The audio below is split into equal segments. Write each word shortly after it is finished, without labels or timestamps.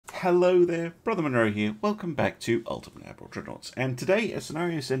Hello there, Brother Monroe here. Welcome back to Ultimate Admiral Dreadnoughts. And today, a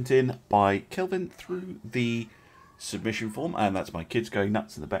scenario sent in by Kelvin through the submission form. And that's my kids going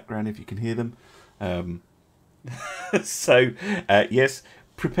nuts in the background, if you can hear them. Yes,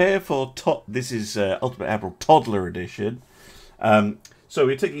 prepare for... This is Ultimate Admiral Toddler Edition. So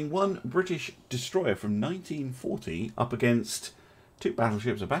we're taking one British destroyer from 1940 up against two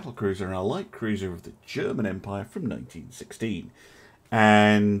battleships, a battlecruiser and a light cruiser of the German Empire from 1916.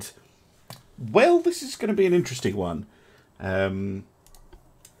 And, well, this is going to be an interesting one.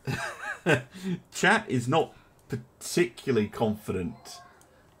 Chat is not particularly confident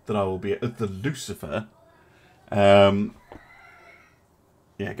that I will be at the Lucifer. Yeah,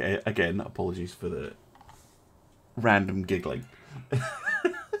 again, apologies for the random giggling.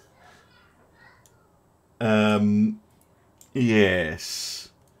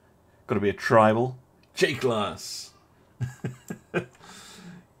 Yes. Got to be a tribal. J-class.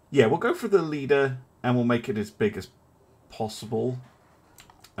 Yeah, we'll go for the leader and we'll make it as big as possible.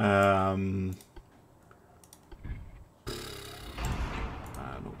 We'll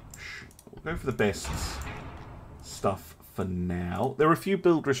go for the best stuff for now. There are a few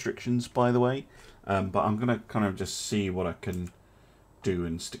build restrictions, by the way, but I'm going to kind of just see what I can do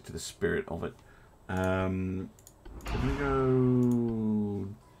and stick to the spirit of it. I'm going to go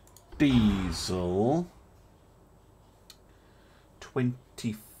diesel.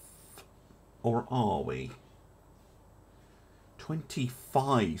 20, or are we?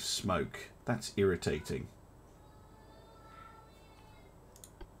 25 smoke. That's irritating.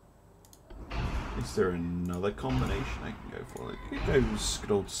 Is there another combination I can go for? It goes good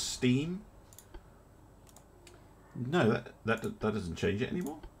old steam. No, that doesn't change it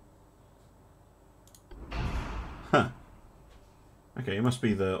anymore. Huh. Okay, it must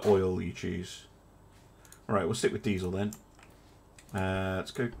be the oil you choose. Alright, we'll stick with diesel then.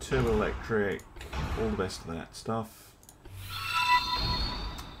 Let's go turbo electric, all the best of that stuff.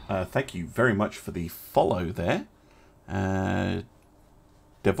 Thank you very much for the follow there.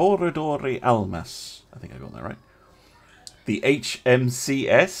 Devoradori Almas. I think I got that right. The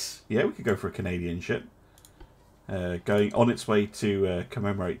HMCS. Yeah, we could go for a Canadian ship. Going on its way to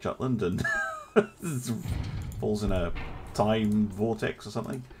commemorate Jutland and falls in a time vortex or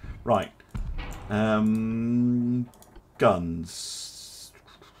something. Right. Guns.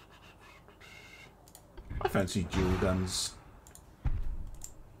 I fancy dual guns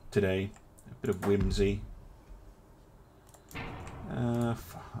today. A bit of whimsy. Oh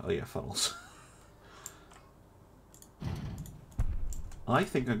yeah, funnels. I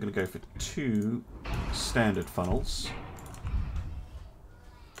think I'm going to go for two standard funnels.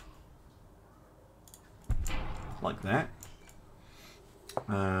 Like that.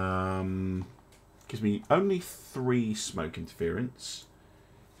 Gives me only 3 smoke interference.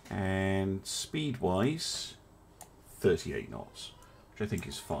 And speed-wise, 38 knots. Which I think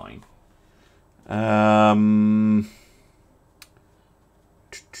is fine. Oh,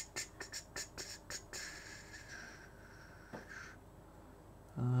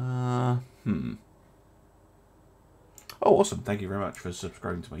 awesome. Thank you very much for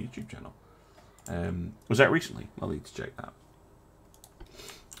subscribing to my YouTube channel. Was that recently? I'll need to check that.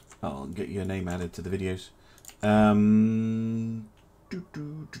 I'll get your name added to the videos.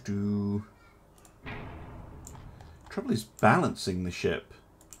 Trouble is balancing the ship.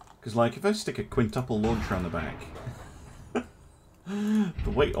 Because, like, if I stick a quintuple launcher on the back, the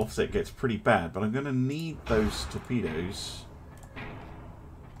weight offset gets pretty bad. But I'm going to need those torpedoes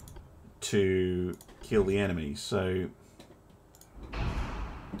to kill the enemy. So,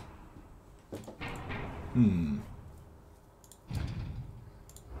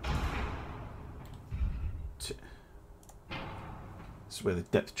 this is where the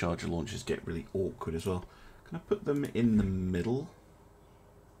depth charger launchers get really awkward as well. Can I put them in the middle?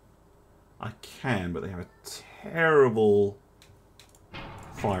 I can, but they have a terrible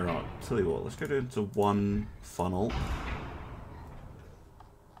fire arc. Tell you what, let's go down to one funnel.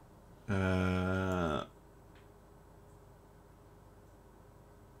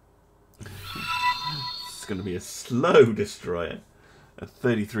 It's going to be a slow destroyer at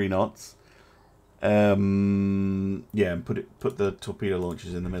 33 knots. Yeah, and put the torpedo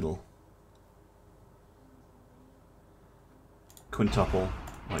launchers in the middle. Quintuple,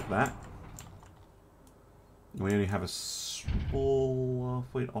 like that. We only have a small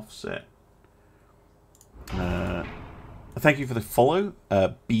weight offset. Thank you for the follow,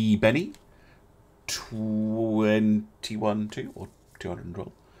 B Benny 21-2 or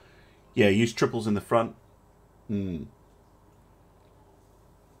 212. Yeah, use triples in the front. Gonna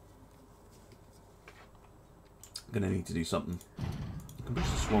need to do something can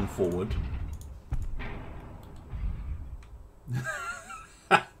push this one forward.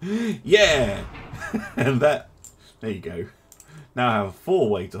 Yeah! And that... There you go. Now I have a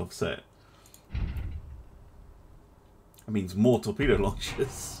 4-way to offset. That means more torpedo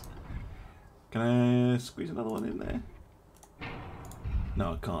launchers. Can I squeeze another one in there?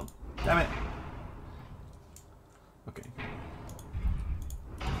 No, I can't. Damn it! Okay.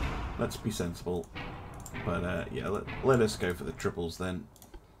 Let's be sensible. But yeah, let us go for the triples then.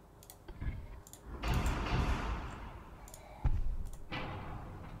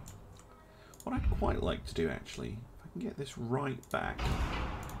 What I'd quite like to do actually, if I can get this right back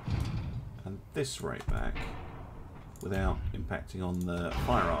and this right back without impacting on the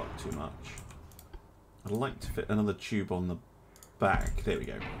fire arc too much, I'd like to fit another tube on the back. There we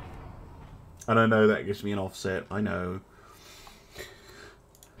go. And I know that gives me an offset, I know.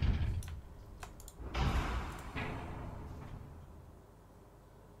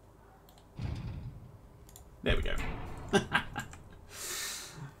 There we go.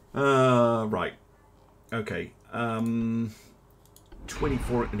 Right. Okay.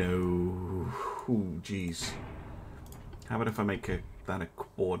 24. No. Ooh, jeez. How about if I make that a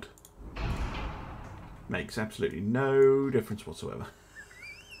quad? Makes absolutely no difference whatsoever.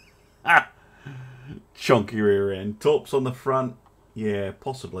 Ah! Chunky rear end. Torps on the front. Yeah,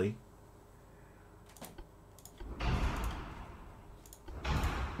 possibly.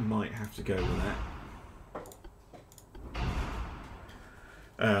 Might have to go with that.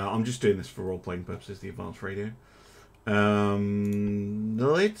 I'm just doing this for role-playing purposes, the advanced radio.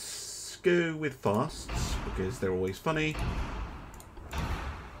 Let's go with fasts, because they're always funny.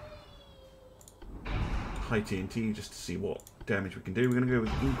 High TNT, just to see what damage we can do. We're going to go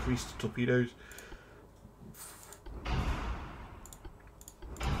with increased torpedoes.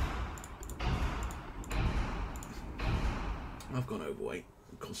 I've gone overweight.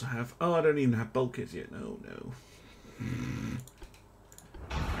 Of course I have. Oh, I don't even have bulkheads yet. No, no.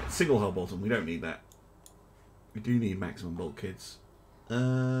 Right, single hull bottom. We don't need that. We do need maximum bulkheads.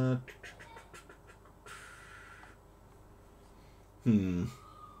 I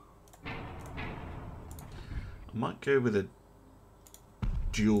might go with a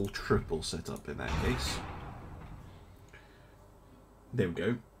dual triple setup in that case. There we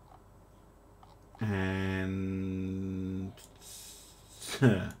go. And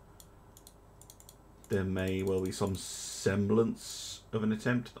there may well be some semblance of an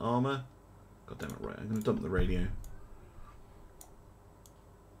attempt at armour. God damn it, right, I'm going to dump the radio.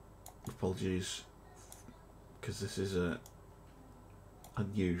 Apologies, because this is a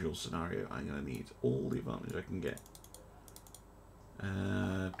unusual scenario. I'm going to need all the advantage I can get.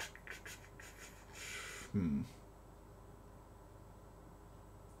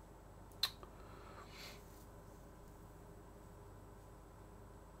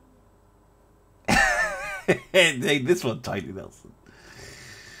 Hey, this one, Tiny Nelson.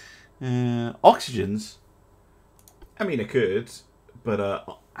 Oxygens. I mean, I could,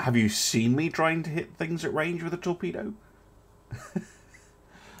 but have you seen me trying to hit things at range with a torpedo?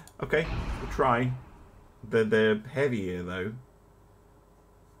 Okay, we'll try. They're heavier though.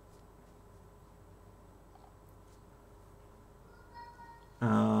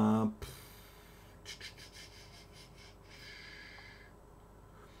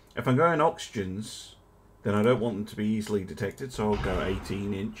 If I'm going oxygens, then I don't want them to be easily detected, so I'll go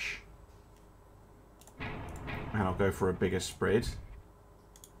 18-inch. And I'll go for a bigger spread.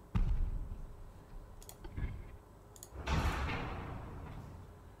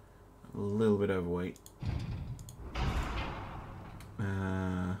 A little bit overweight.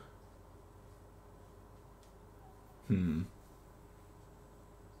 I don't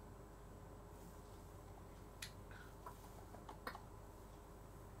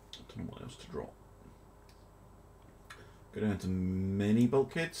know what else to drop. Go down to many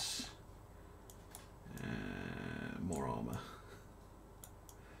bulkheads. More armour.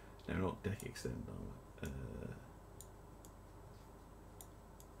 No, not deck extend armour.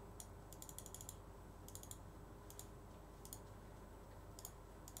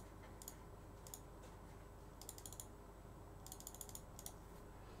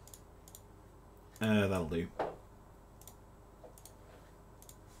 That'll do.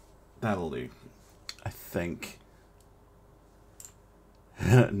 That'll do. I think.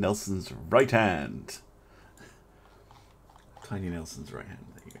 Nelson's right hand. Tiny Nelson's right hand.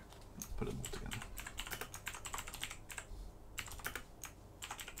 There you go. Put them all together.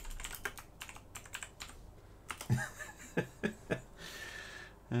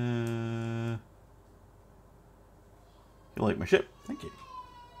 You like my ship? Thank you.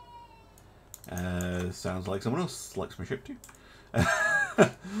 Sounds like someone else likes my ship too.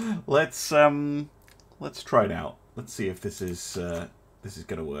 let's try it out. Let's see if this is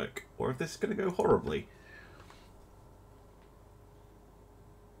going to work, or if this is going to go horribly.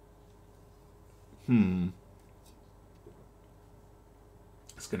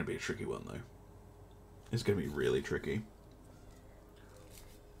 It's going to be a tricky one, though. It's going to be really tricky.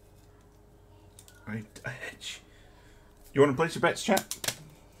 You want to place your bets, chat?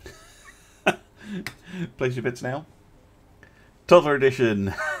 Place your bets now. Toddler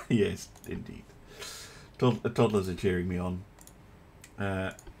edition. Yes, indeed. Toddlers are cheering me on.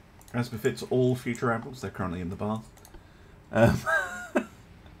 As befits all future Admirals, they're currently in the bath.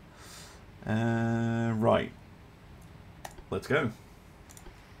 Right. Let's go.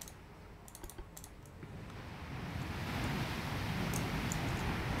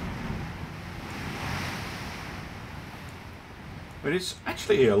 But it's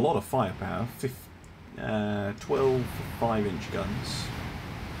actually a lot of firepower. 12 5-inch guns.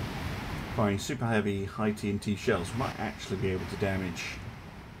 Firing super heavy high TNT shells. We might actually be able to damage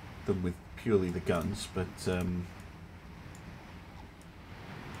them with purely the guns, but we'll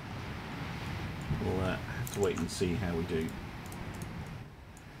have to wait and see how we do.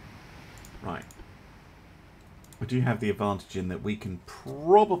 Right. We do have the advantage in that we can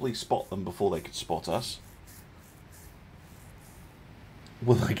probably spot them before they could spot us.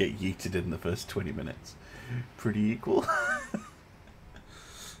 Will I get yeeted in the first 20 minutes? Pretty equal.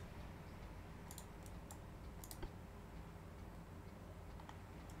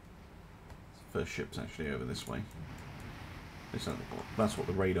 First ship's actually over this way. That's what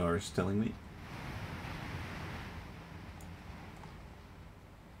the radar is telling me.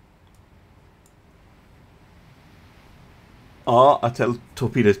 I tell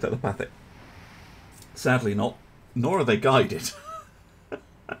torpedoes telepathic. Sadly not. Nor are they guided.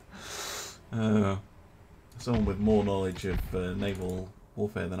 Someone with more knowledge of naval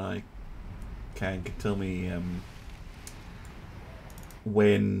warfare than I can tell me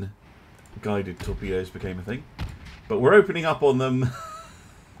when guided torpedoes became a thing. But we're opening up on them.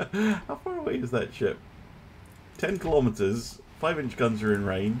 How far away is that ship? 10 kilometers. 5-inch guns are in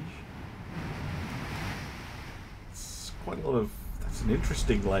range. It's quite a lot of... That's an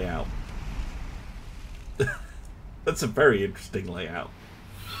interesting layout. That's a very interesting layout.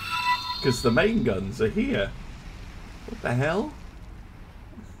 Because the main guns are here. What the hell?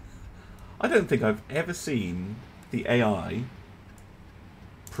 I don't think I've ever seen the AI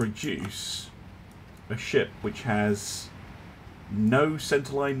produce a ship which has no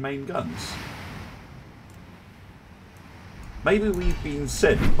centerline main guns. Maybe we've been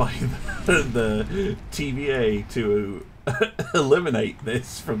sent by the TVA to eliminate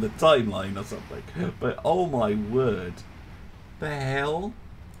this from the timeline or something. But oh my word. The hell?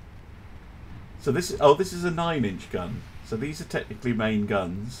 So this is, oh, this is a 9-inch gun. So these are technically main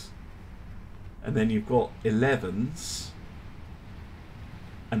guns. And then you've got 11s.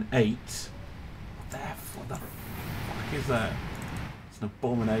 An 8. What the fuck is that? It's an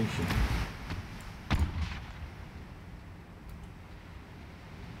abomination.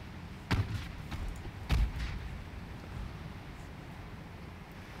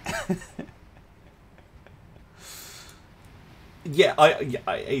 Yeah,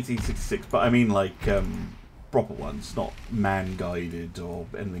 1866, but I mean like proper ones, not man-guided or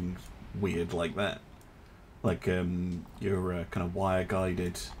anything weird like that. Like your kind of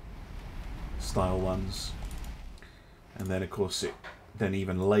wire-guided style ones. And then of course then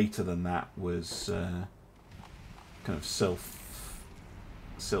even later than that was kind of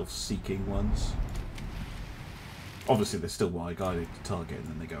self-seeking ones. Obviously they're still wire-guided to target, and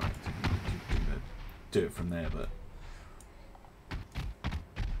then they go out to do it from there, but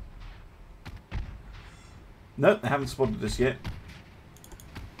no, they haven't spotted us yet.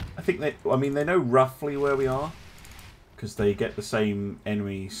 I think they know roughly where we are, because they get the same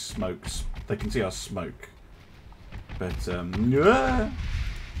enemy smokes. They can see our smoke. But, speaking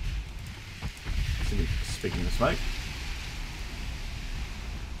of smoke,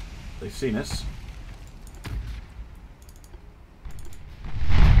 they've seen us.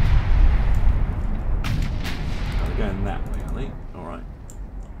 Oh, they're going that way, are they? Alright.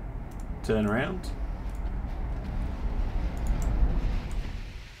 Turn around.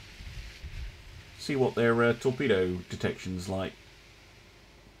 See what their torpedo detection's like.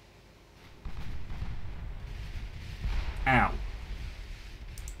 Ow.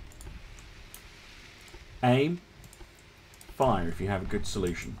 Aim. Fire if you have a good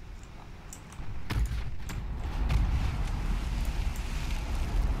solution.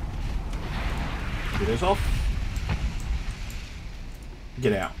 Torpedoes off.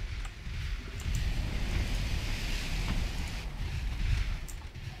 Get out.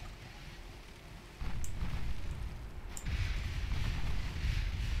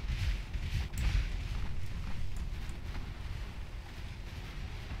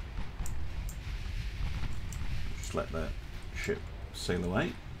 just let the ship sail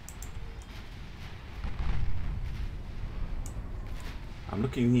away. I'm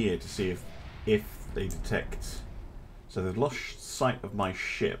looking here to see if they detect. So they've lost sight of my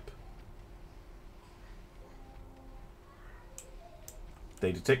ship.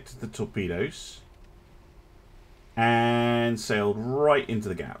 They detected the torpedoes and sailed right into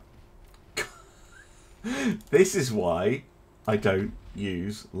the gap. This is why I don't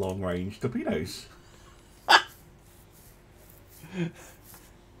use long-range torpedoes.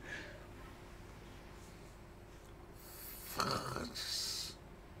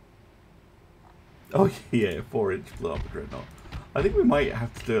 Oh yeah, 4-inch blow up a dreadnought. I think we might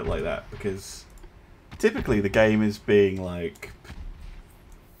have to do it like that because typically the game is being like,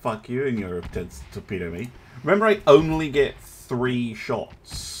 fuck you and your attempts to torpedo me. Remember, I only get 3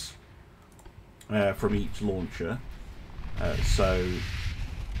 shots from each launcher, so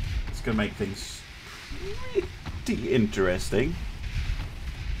it's going to make things pretty interesting.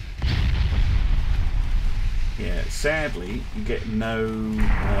 Yeah, sadly, you get no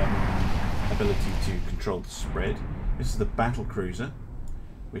ability to control the spread. This is the battle cruiser,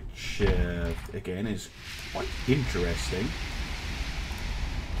 which again is quite interesting.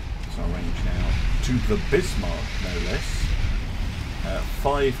 So our range now to the Bismarck, no less.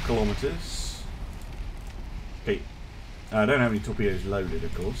 5 kilometers. Okay, I don't have any torpedoes loaded,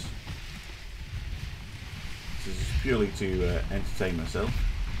 of course. This is purely to entertain myself.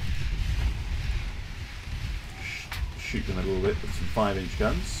 Shoot them a little bit with some 5-inch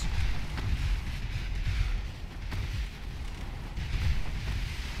guns.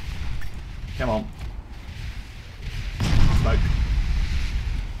 Come on. Smoke.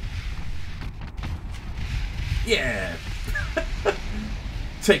 Yeah!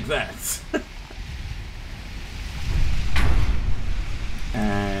 Take that!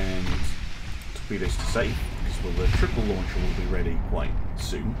 And torpedoes to save, because well, the triple launcher will be ready quite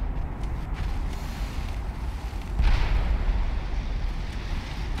soon.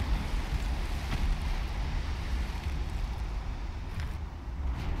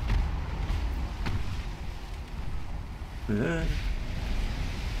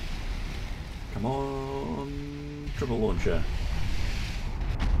 Come on, triple launcher.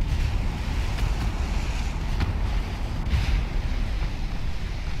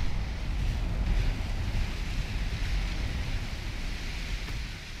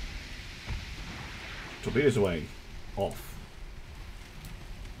 Torpedoes away. Off.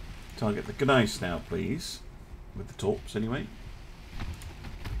 Target the gneiss now, please. With the torps, anyway.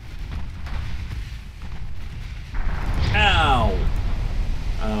 Ow!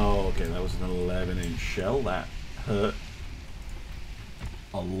 Oh, okay, that was an 11-inch shell. That hurt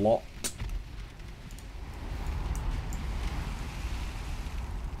a lot.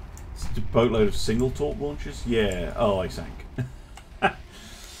 It's a boatload of single torp launchers? Yeah. Oh, I sank.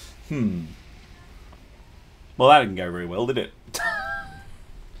 Well, that didn't go very well, did it?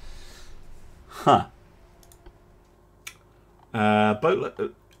 Huh.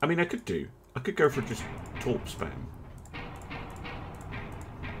 Boatload. I mean, I could go for just torp spam.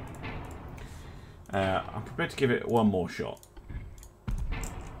 I'm prepared to give it one more shot.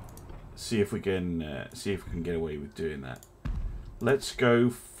 See if we can get away with doing that. Let's go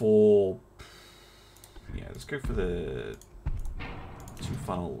for let's go for the 2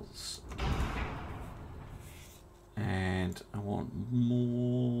 funnels. And I want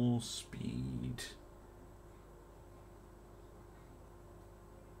more speed.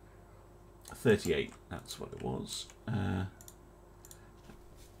 38. That's what it was.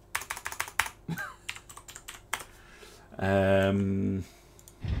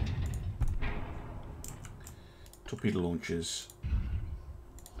 Torpedo launchers.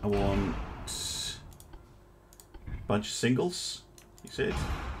 I want a bunch of singles, you said.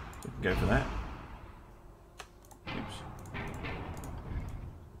 We can go for that. Oops.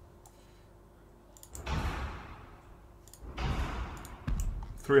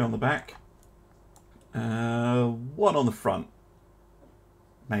 Three on the back. 1 on the front.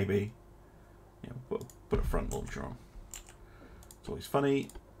 Maybe. Yeah, we'll put a front launcher on. It's always funny.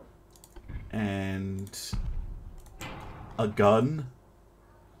 And a gun.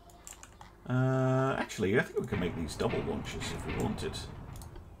 Actually, I think we can make these double launches if we wanted.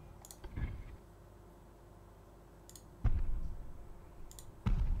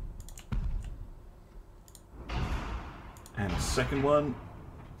 And a second one.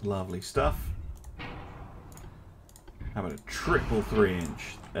 Lovely stuff. How about a triple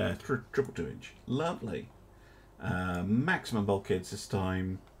 3-inch? Triple 2-inch. Lovely. Maximum bulkheads this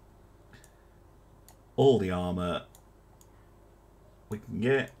time. All the armour we can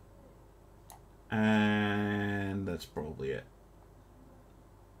get. And that's probably it.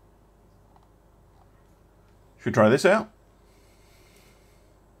 Should we try this out?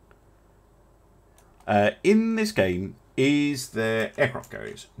 In this game, is there aircraft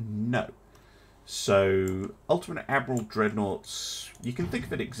carriers? No. So, Ultimate Admiral Dreadnoughts, you can think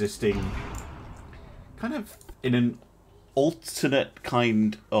of it existing kind of in an alternate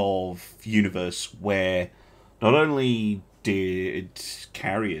kind of universe where not only did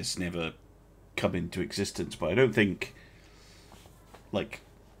carriers never come into existence, but I don't think, like,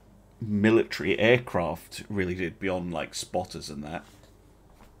 military aircraft really did beyond, like, spotters and that.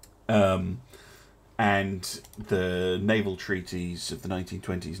 And the naval treaties of the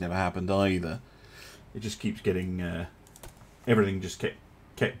 1920s never happened either. It just keeps getting... everything just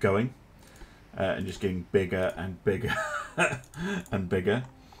kept going. And just getting bigger and bigger and bigger.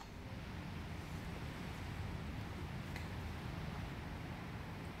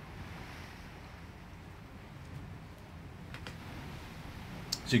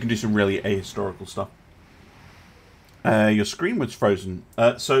 So you can do some really ahistorical stuff. Your screen was frozen.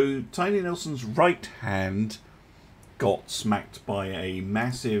 So Tiny Nelson's right hand got smacked by a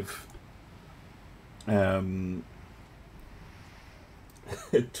massive... got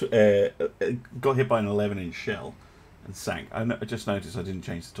hit by an 11-inch shell and sank. I just noticed I didn't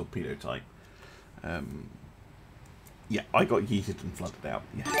change the torpedo type. Yeah, I got yeeted and flooded out.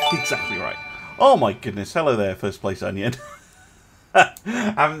 Yeah, exactly right. Oh my goodness. Hello there, First Place Onion.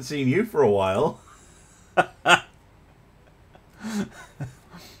 Haven't seen you for a while.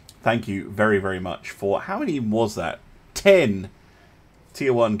 Thank you very, very much for... How many was that? 10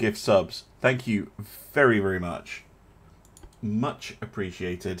 Tier 1 gift subs. Thank you very, very much. Much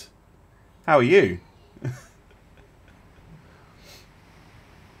appreciated. How are you?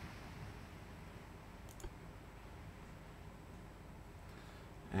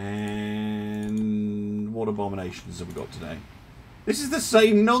 And what abominations have we got today? This is the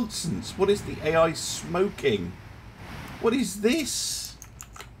same nonsense. What is the AI smoking? What is this?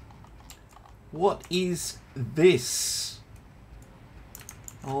 What is this?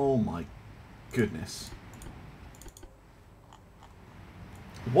 Oh my goodness.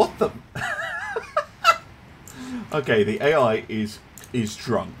 What the... Okay, the AI is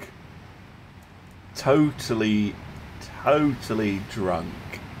drunk. Totally drunk.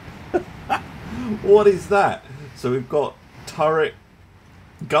 What is that? So we've got turret,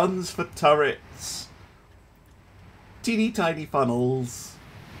 guns for turrets, teeny tiny funnels.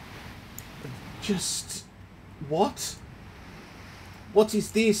 Just... what? What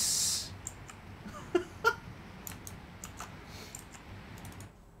is this? Oh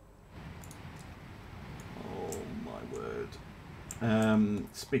my word.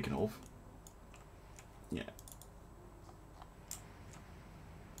 Speaking of, yeah.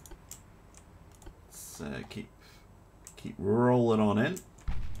 Let's keep rolling on in.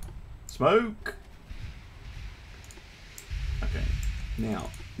 Smoke. Okay. Now,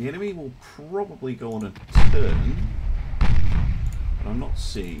 the enemy will probably go on a turn, but I'm not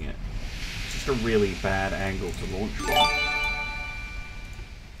seeing it. It's just a really bad angle to launch from.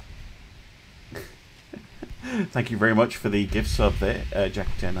 Thank you very much for the gift sub there,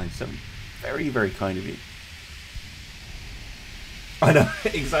 Jackie1097. Very, very kind of you. I know,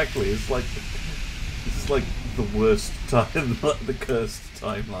 exactly. It's like this is like the worst time, the cursed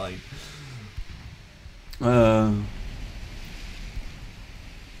timeline. I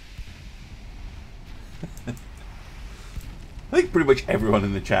think pretty much everyone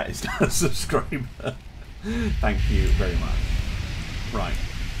in the chat is now a subscriber. Thank you very much. Right.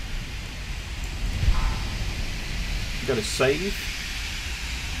 We've got to save.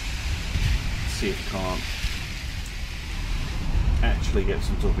 Let's see if we can't actually get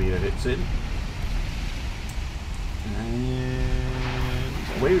some torpedo hits in.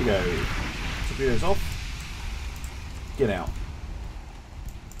 And away we go. Torpedoes off. Get out.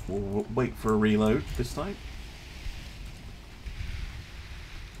 We'll wait for a reload this time.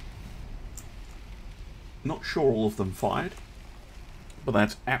 Not sure all of them fired, but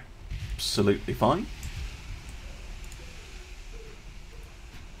that's absolutely fine.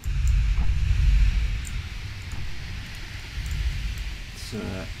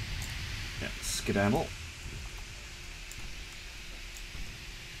 Let's yeah, skedaddle.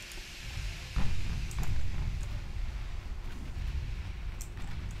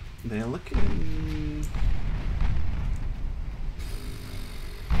 They're looking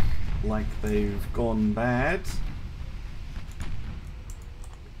like they've gone bad.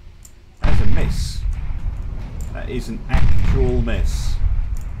 That's a miss. That is an actual miss.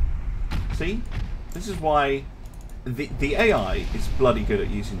 See? This is why the AI is bloody good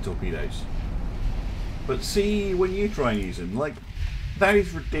at using torpedoes. But see, when you try and use them, like, that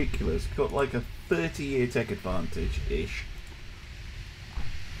is ridiculous. Got like a 30-year tech advantage-ish.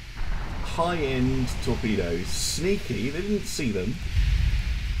 High-end torpedoes. Sneaky. They didn't see them.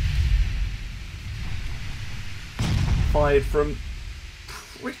 Fired from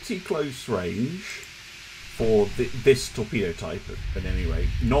pretty close range for this torpedo type, at any rate.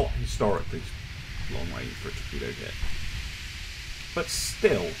 Not historically long range for a torpedo jet. But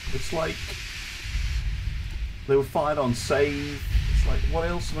still, it's like they were fired on save. It's like, what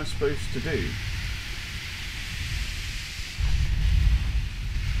else am I supposed to do?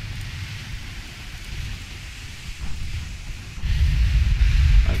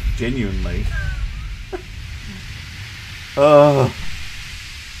 Like, genuinely.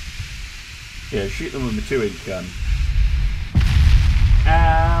 Yeah, shoot them with a 2-inch gun.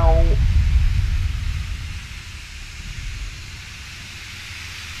 Ow!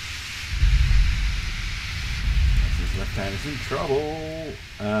 His left hand is in trouble.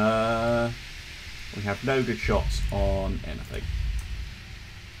 We have no good shots on anything.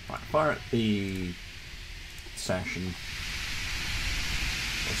 Right, fire at the Sashin.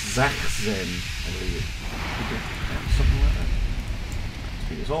 Or Zachzen, I believe. Something like that.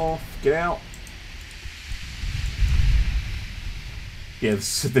 Speed is off. Get out. Yeah,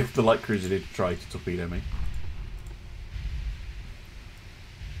 the light cruiser did try to torpedo me.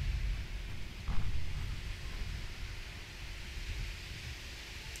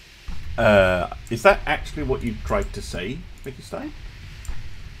 Is that actually what you tried to say, Mickey Stein?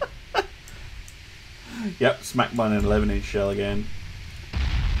 Yep, smacked by an 11-inch shell again.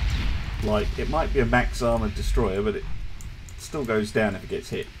 Like, it might be a max armoured destroyer, but it still goes down if it gets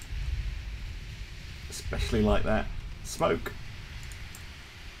hit. Especially like that. Smoke.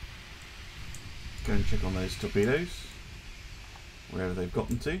 Go and check on those torpedoes. Wherever they've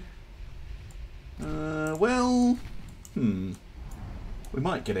gotten to. Well... we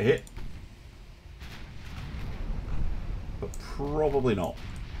might get a hit. But probably not.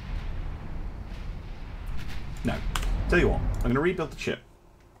 No. Tell you what, I'm going to rebuild the ship.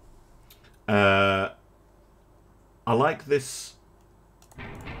 I like this,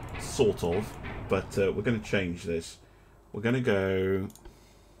 sort of, but we're going to change this. We're going to go...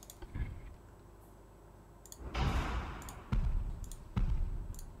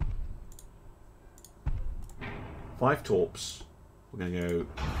 Five torps. We're going to go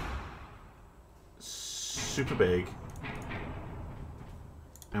super big.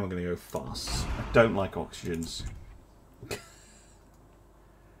 And we're going to go fast. I don't like oxygens.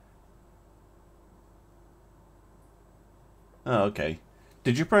 Oh, okay.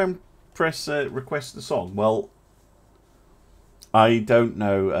 Did you press request the song? Well, I don't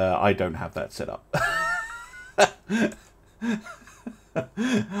know. I don't have that set up.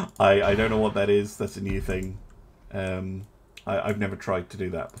 I don't know what that is. That's a new thing. I've never tried to do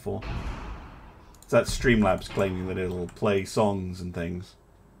that before. So that's Streamlabs claiming that it'll play songs and things.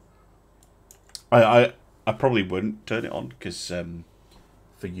 I probably wouldn't turn it on because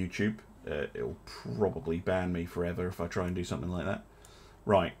for YouTube it'll probably ban me forever if I try and do something like that.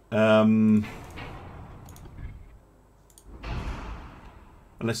 Right. Unless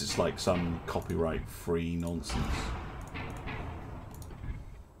it's like some copyright-free nonsense.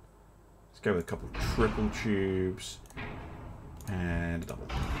 Let's go with a couple of triple tubes and a double.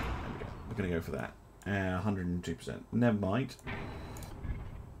 There we go. We're going to go for that. 102%. Never mind.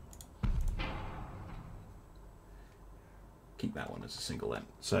 Keep that one as a single then.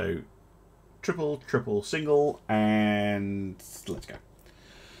 So, triple, triple, single, and let's go.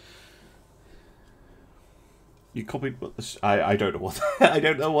 You copied what this? I don't know what I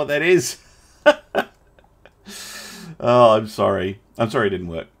don't know what that is. Oh, I'm sorry. I'm sorry it didn't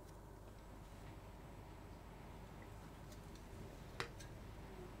work.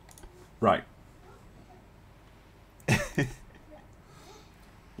 Right.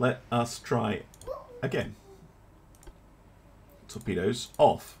 Let us try again. Torpedoes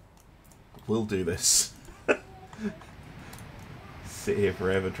off. We'll do this. Sit here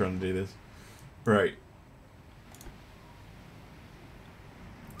forever trying to do this. Right.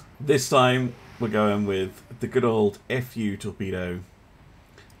 This time we're going with the good old FU torpedo.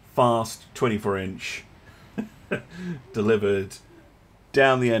 Fast 24-inch. Delivered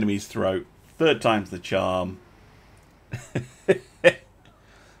down the enemy's throat. Third time's the charm.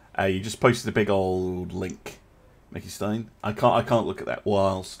 You just posted a big old link, Mickey Stein. I can't look at that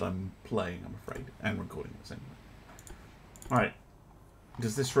whilst I'm playing, I'm afraid, and recording this anyway. Alright.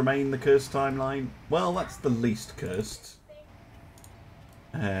 Does this remain the cursed timeline? Well, that's the least cursed.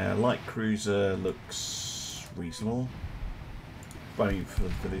 Light cruiser looks reasonable. I mean,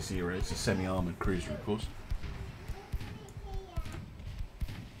 for this era, it's a semi-armoured cruiser, of course.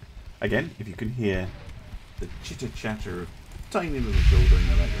 Again, if you can hear the chitter-chatter of tiny little children in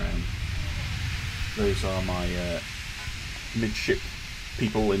the background, those are my midship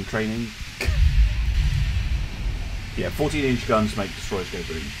people in training. Yeah, 14-inch guns make destroyers go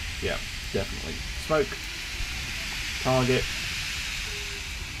boom. Yeah, definitely. Smoke. Target.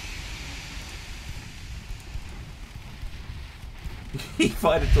 He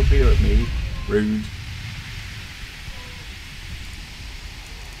fired a torpedo at me. Rude.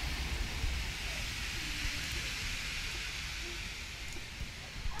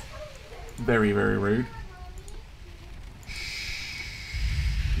 Very, very rude.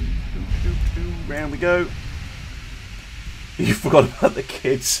 Round we go. You forgot about the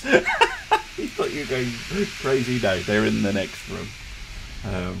kids. You thought you were going crazy. No, they're in the next room.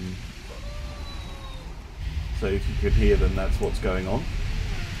 So if you could hear them, that's what's going on.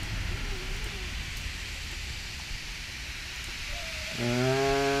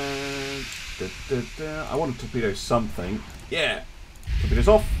 I want to torpedo something. Yeah. Torpedoes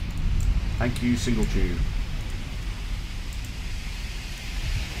off. Thank you, single tube.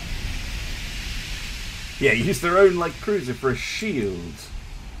 Yeah, use their own light cruiser for a shield.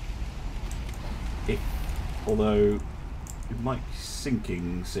 Although it might be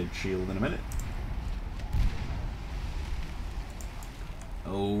sinking said shield in a minute.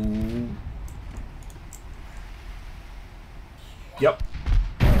 Oh. Yep.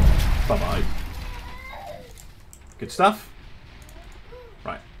 Bye-bye. Good stuff.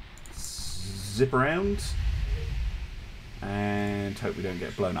 Right. Zip around. And hope we don't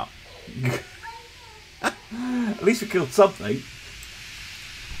get blown up. At least we killed something.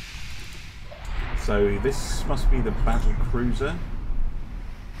 So this must be the battle cruiser,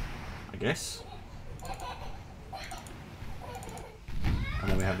 I guess. And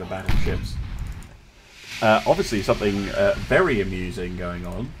then we have the battleships. Obviously something very amusing going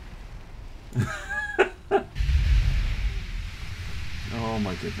on. Oh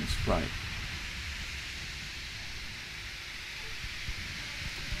my goodness, right.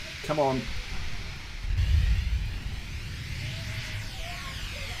 Come on.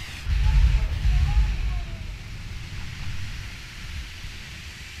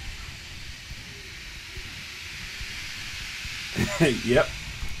 Yep.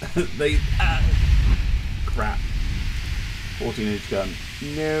 They crap. 14-inch gun.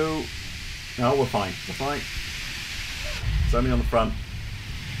 No. No, we're fine. We're fine. It's only on the front.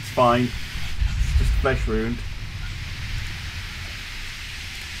 It's fine. It's just a flesh wound.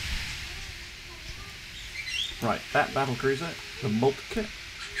 Right, that battle cruiser, the Multica.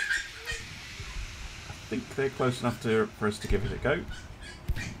 I think they're close enough for us to give it a go.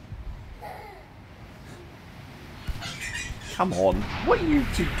 Come on, what are you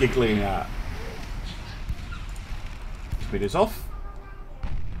two giggling at? Speed is off.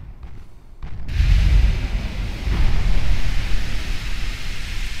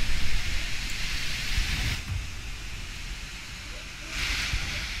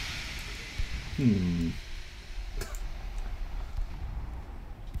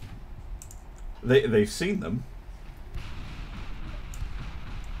 They've seen them.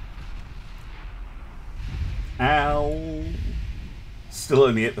 Ow. Still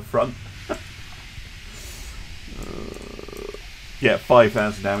only at the front. Yeah,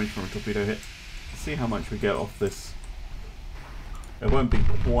 5,000 damage from a torpedo hit. Let's see how much we get off this. It won't be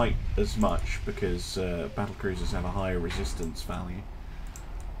quite as much because battle cruisers have a higher resistance value.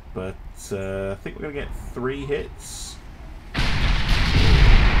 But I think we're going to get 3 hits.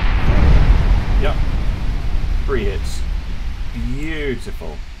 Yep. 3 hits.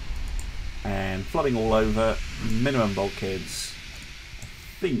 Beautiful. And flooding all over. Minimum bulkheads. I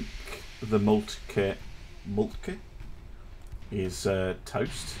think the Multica is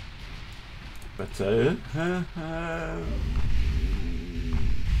toast. But ooh.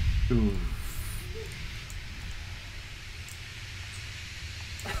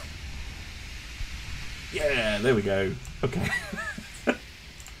 Yeah, there we go. Okay.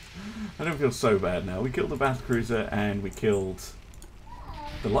 I don't feel so bad now. We killed the battle cruiser and we killed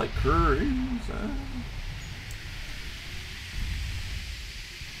the light cruiser.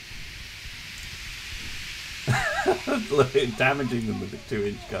 Look at damaging them with a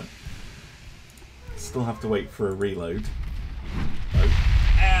 2-inch gun. Still have to wait for a reload. Oh.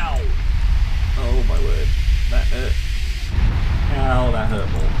 Ow! Oh my word. That hurt. Ow, that hurt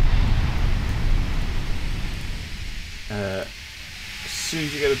more. As soon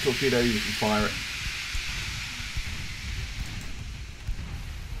as you get a torpedo, you can fire it.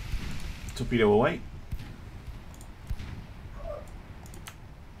 Torpedo away.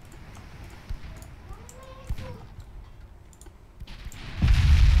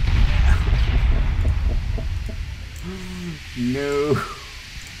 No.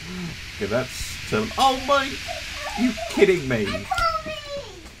 Okay, that's... oh my... You kidding me?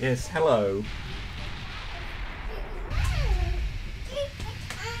 Yes, hello.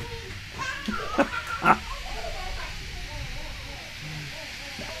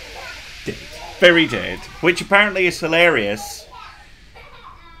 Dead. Very dead. Which apparently is hilarious.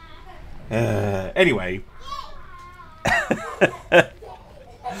 Anyway.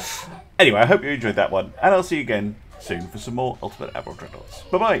 Anyway, I hope you enjoyed that one. And I'll see you again soon for some more Ultimate Admiral Dreadnoughts.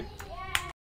 Bye-bye.